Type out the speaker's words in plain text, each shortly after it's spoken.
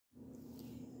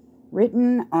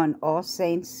Written on All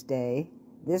Saints' Day,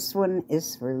 this one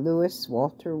is for Lewis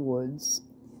Walter Woods,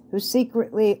 who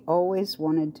secretly always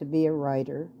wanted to be a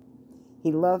writer.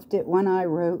 He loved it when I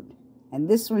wrote, and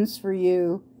this one's for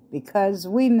you because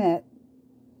we met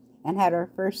and had our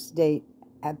first date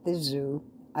at the zoo.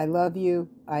 I love you,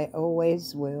 I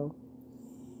always will.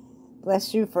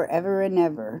 Bless you forever and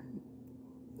ever.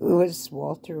 Lewis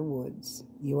Walter Woods,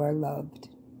 you are loved.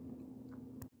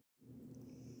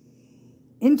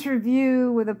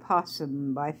 Interview with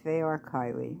Opossum by Fayar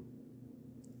Kiley.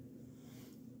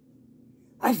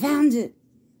 I found it!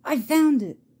 I found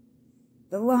it!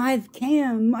 The live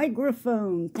cam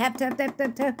microphone. Tap, tap, tap,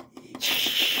 tap, tap.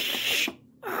 Shh!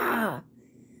 Ah!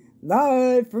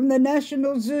 Live from the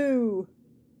National Zoo.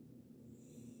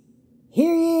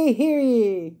 Hear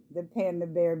ye, the panda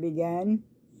bear began.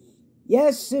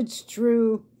 Yes, it's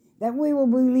true that we will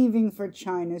be leaving for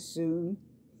China soon.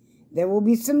 There will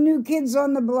be some new kids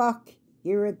on the block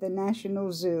here at the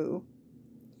National Zoo.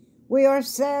 We are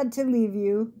sad to leave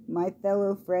you, my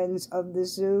fellow friends of the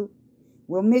zoo.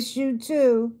 We'll miss you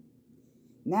too.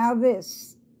 Now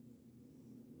this.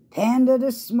 Panda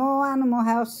to small animal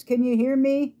house, can you hear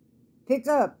me? Pick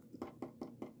up.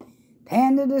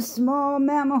 Panda to small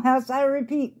mammal house, I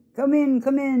repeat. Come in,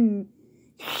 come in.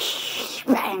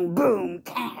 Bang, boom,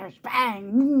 cash,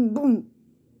 bang, boom, boom.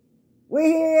 We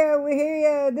hear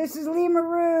ya, this is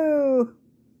Limaru.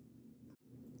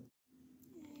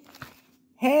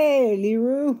 Hey,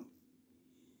 Liru.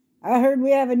 I heard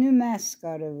we have a new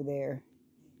mascot over there.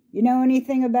 You know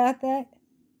anything about that?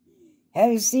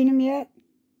 Have you seen him yet?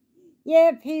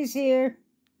 Yep, he's here.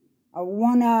 A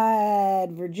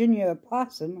one-eyed Virginia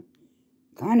opossum.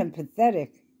 Kind of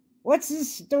pathetic. What's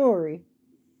his story?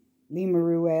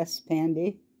 Limaru asked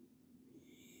Pandy.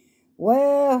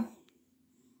 Well,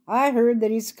 I heard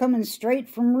that he's coming straight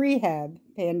from rehab,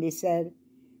 Pandy said.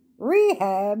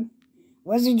 Rehab?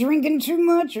 Was he drinking too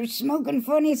much or smoking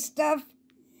funny stuff?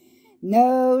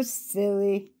 No,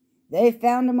 silly. They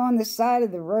found him on the side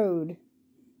of the road.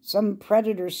 Some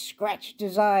predator scratched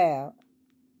his eye out.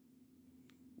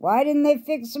 Why didn't they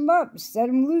fix him up, set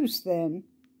him loose then?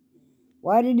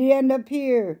 Why did he end up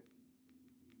here?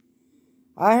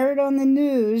 I heard on the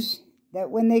news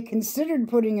that when they considered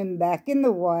putting him back in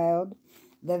the wild,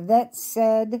 the vet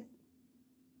said,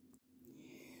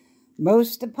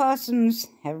 most opossums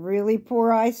have really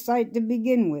poor eyesight to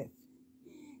begin with.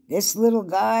 This little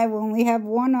guy will only have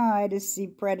one eye to see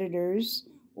predators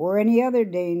or any other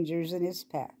dangers in his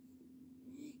path.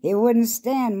 He wouldn't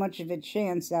stand much of a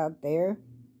chance out there.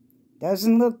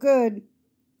 Doesn't look good.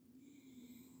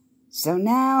 So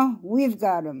now we've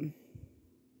got him.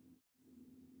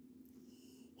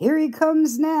 Here he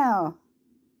comes now.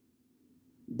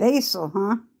 Basil,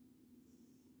 huh?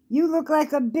 You look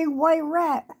like a big white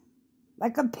rat,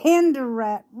 like a panda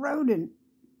rat rodent.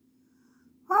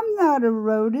 I'm not a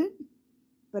rodent,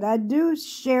 but I do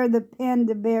share the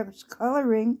panda bear's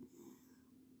coloring.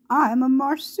 I'm a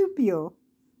marsupial.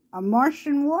 A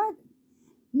Martian what?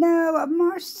 No, a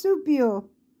marsupial.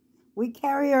 We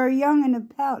carry our young in a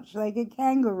pouch like a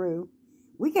kangaroo.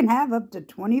 We can have up to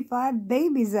 25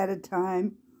 babies at a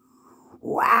time.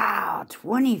 Wow,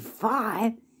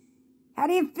 25? How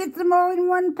do you fit them all in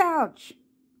one pouch?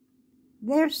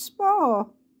 They're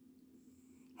small.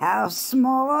 How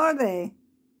small are they?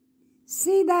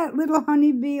 See that little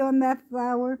honeybee on that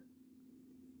flower?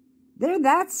 They're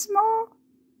that small?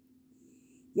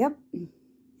 Yep.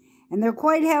 And they're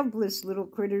quite helpless little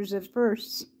critters at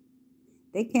first.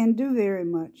 They can't do very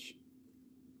much.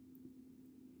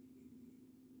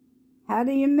 How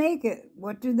do you make it?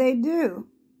 What do?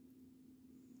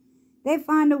 They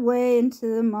find a way into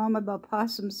the mama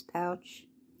opossum's pouch.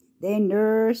 They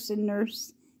nurse and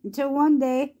nurse until one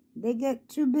day they get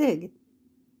too big.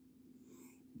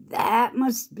 That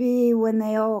must be when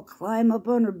they all climb up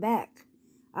on her back.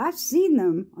 I've seen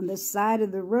them on the side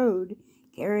of the road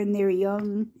carrying their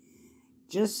young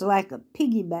just like a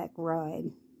piggyback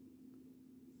ride.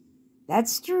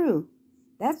 That's true.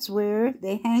 That's where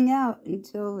they hang out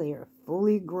until they are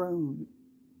fully grown.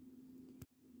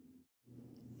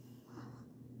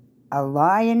 A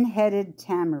lion-headed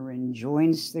tamarin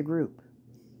joins the group.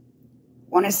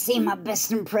 Want to see my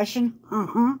best impression?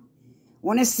 Uh-huh.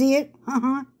 Want to see it?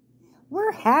 Uh-huh.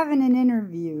 We're having an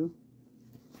interview.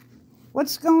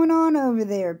 What's going on over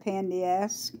there? Pandy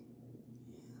asked.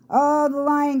 Oh, the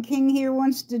Lion King here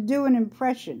wants to do an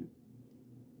impression.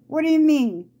 What do you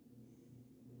mean?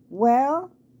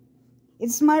 Well,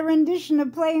 it's my rendition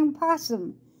of playing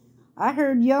possum. I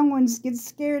heard young ones get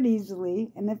scared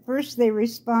easily, and at first they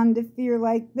respond to fear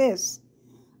like this.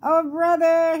 Oh,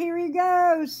 brother, here he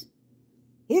goes.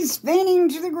 He's fainting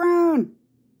to the ground.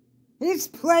 He's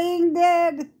playing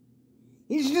dead.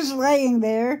 He's just laying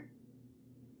there.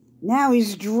 Now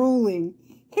he's drooling.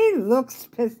 He looks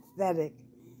pathetic.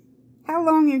 How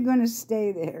long are you going to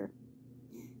stay there?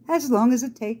 As long as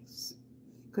it takes.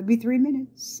 Could be 3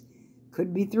 minutes.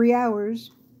 Could be 3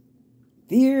 hours.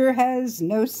 Fear has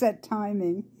no set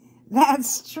timing.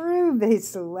 That's true,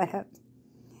 Basil laughed.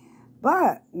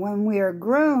 But when we are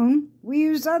grown, we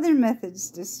use other methods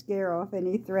to scare off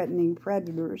any threatening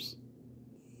predators.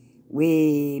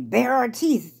 We bare our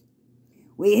teeth.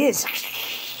 We hiss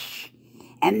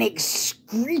and make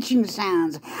screeching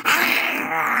sounds.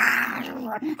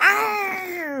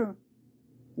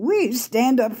 We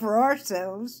stand up for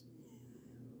ourselves.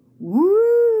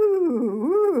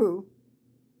 Woo!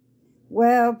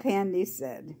 Well, Pandy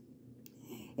said,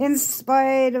 in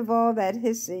spite of all that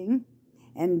hissing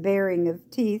and baring of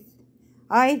teeth,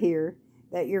 I hear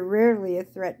that you're rarely a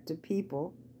threat to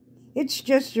people. It's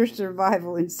just your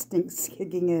survival instincts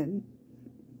kicking in.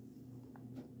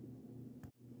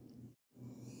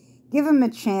 Give him a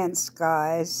chance,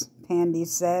 guys, Pandy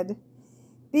said.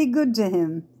 Be good to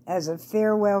him as a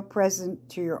farewell present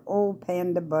to your old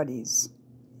panda buddies.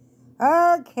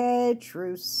 Okay,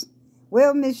 truce.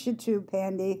 We'll miss you too,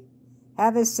 Pandy.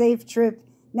 Have a safe trip.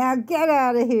 Now get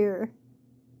out of here.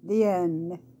 The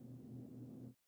end.